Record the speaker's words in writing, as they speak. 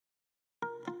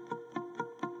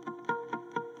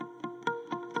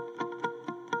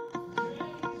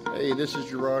Hey, this is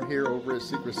Gerard here over at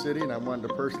Secret City, and I wanted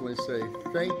to personally say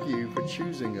thank you for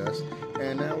choosing us.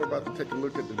 And now we're about to take a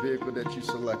look at the vehicle that you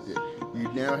selected.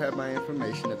 You now have my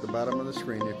information at the bottom of the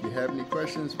screen. If you have any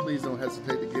questions, please don't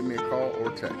hesitate to give me a call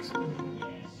or text.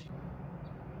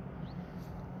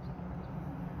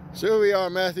 So here we are,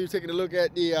 Matthew, taking a look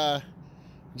at the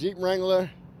Jeep Wrangler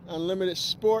Unlimited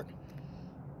Sport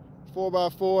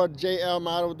 4x4 JL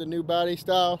model with the new body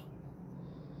style.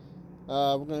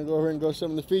 We're going to go over and go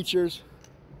some of the features.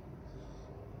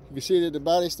 You can see that the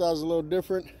body style is a little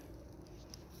different.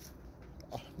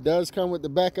 Does come with the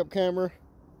backup camera.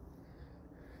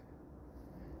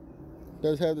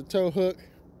 Does have the tow hook.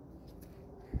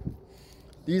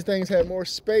 These things have more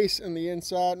space in the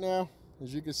inside now,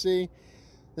 as you can see.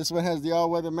 This one has the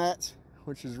all-weather mats,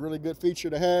 which is a really good feature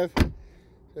to have,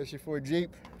 especially for a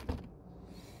Jeep. Of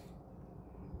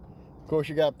course,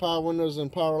 you got power windows and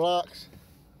power locks.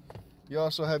 You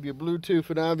also have your Bluetooth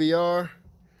and IVR.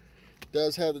 It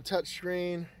does have the touch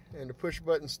screen and the push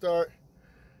button start.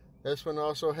 This one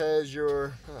also has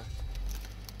your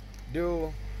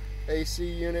dual AC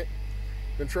unit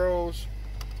controls.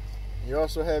 You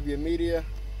also have your media,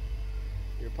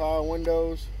 your power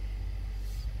windows.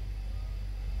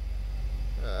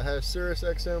 Has Sirius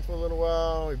XM for a little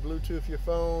while. You Bluetooth your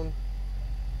phone.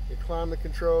 Your climate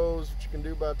controls, which you can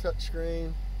do by touch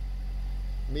screen.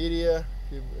 Media,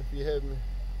 if you have,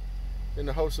 and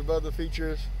a host of other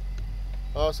features.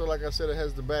 Also, like I said, it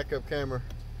has the backup camera.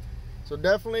 So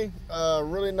definitely a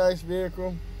really nice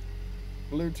vehicle.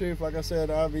 Bluetooth, like I said,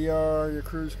 IVR, your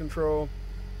cruise control,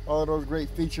 all of those great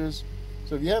features.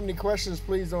 So if you have any questions,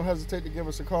 please don't hesitate to give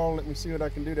us a call. Let me see what I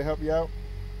can do to help you out.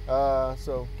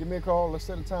 So give me a call. Let's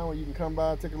set a time where you can come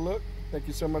by and take a look. Thank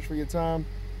you so much for your time.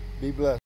 Be blessed.